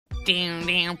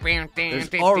There's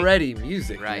already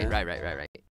music. Right.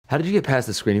 How did you get past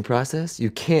the screening process?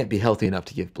 You can't be healthy enough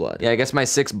to give blood. Yeah, I guess my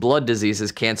 6 blood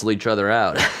diseases cancel each other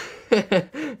out.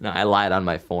 No, I lied on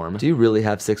my form. Do you really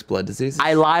have 6 blood diseases?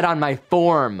 I lied on my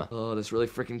form. Oh, this really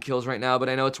freaking kills right now, but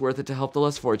I know it's worth it to help the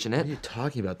less fortunate. What are you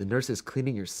talking about? The nurse is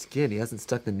cleaning your skin. He hasn't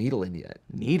stuck the needle in yet.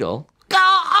 Needle?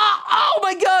 Oh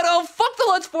my god, oh fuck the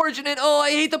less fortunate. Oh,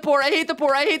 I hate the poor, I hate the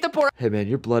poor, I hate the poor. Hey man,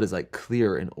 your blood is like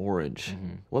clear and orange.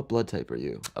 What blood type are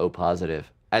you? O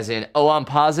positive. As in, oh, I'm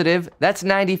positive? That's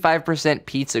 95%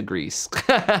 pizza grease.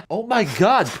 Oh my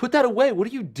god, put that away. What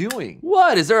are you doing?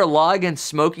 What? Is there a law against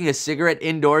smoking a cigarette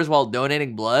indoors while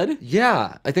donating blood?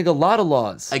 Yeah, I think a lot of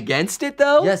laws. Against it,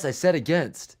 though? Yes, I said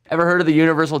against. Ever heard of the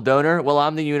universal donor? Well,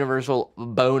 I'm the universal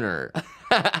boner.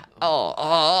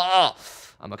 Oh.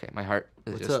 I'm okay. My heart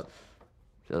is What's just... up?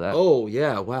 Feel that? Oh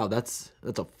yeah, wow, that's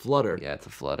a flutter. Yeah, it's a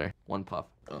flutter. One puff.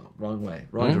 Oh, wrong way,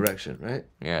 wrong direction, right?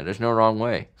 Yeah, there's no wrong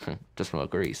way. Just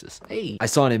smoke greases. Hey. I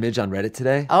saw an image on Reddit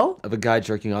today. Oh? Of a guy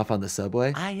jerking off on the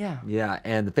subway. Yeah. Yeah,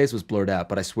 and the face was blurred out,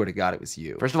 but I swear to God it was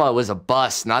you. First of all, it was a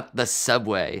bus, not the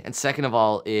subway. And second of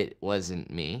all, it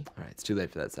wasn't me. All right, it's too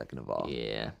late for that second of all.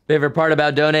 Yeah. Favorite part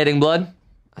about donating blood?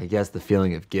 I guess the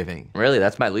feeling of giving. Really,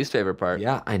 that's my least favorite part.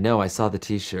 Yeah, I know, I saw the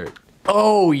t-shirt.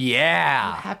 Oh, You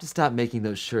yeah. have to stop making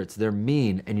those shirts. They're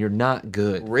mean and you're not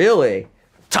good. Really?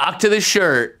 Talk to the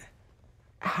shirt.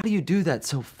 How do you do that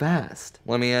so fast?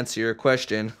 Let me answer your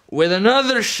question with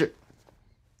another shirt.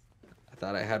 I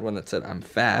thought I had one that said I'm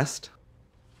fast.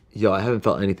 Yo, I haven't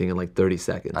felt anything in like 30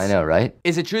 seconds. I know, right?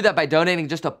 Is it true that by donating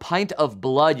just a pint of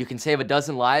blood, you can save a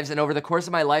dozen lives, and over the course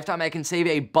of my lifetime, I can save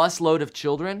a busload of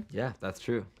children? Yeah, that's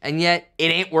true. And yet, it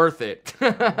ain't worth it.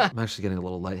 I'm actually getting a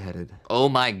little lightheaded. Oh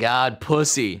my god,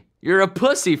 pussy. You're a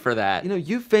pussy for that. You know,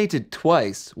 you fainted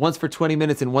twice, once for 20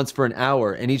 minutes and once for an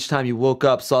hour, and each time you woke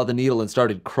up, saw the needle, and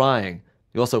started crying.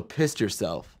 You also pissed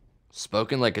yourself.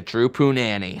 Spoken like a true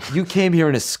poonanny. You came here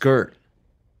in a skirt.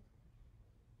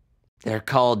 They're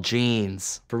called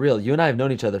jeans. For real, you and I have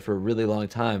known each other for a really long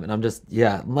time, and I'm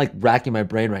like racking my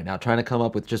brain right now, trying to come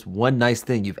up with just one nice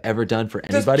thing you've ever done for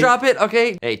anybody. Just drop it,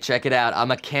 okay? Hey, check it out.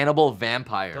 I'm a cannibal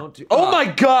vampire. Don't do- Oh my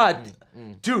god!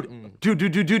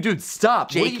 Dude, stop.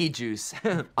 Jakey juice.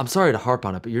 I'm sorry to harp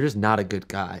on it, but you're just not a good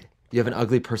guy. You have an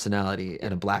ugly personality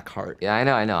and a black heart. Yeah,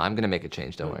 I know. I'm gonna make a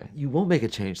change, don't worry. You won't make a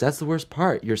change. That's the worst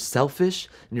part. You're selfish,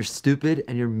 and you're stupid,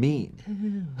 and you're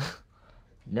mean.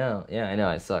 No, yeah, I know.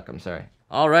 I suck. I'm sorry.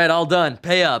 All right, all done.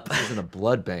 Pay up. This isn't a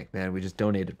blood bank, man. We just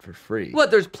donated for free. What,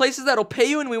 there's places that'll pay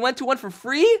you and we went to one for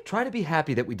free? Try to be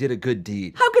happy that we did a good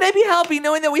deed. How could I be happy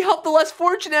knowing that we helped the less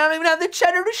fortunate? I don't even have the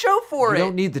cheddar to show for it. You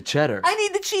don't need the cheddar. I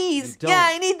need the cheese. You don't. Yeah,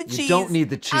 I need the cheese. You don't need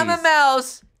the cheese. I'm a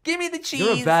mouse. Give me the cheese.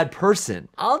 You're a bad person.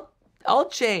 I'll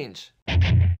change.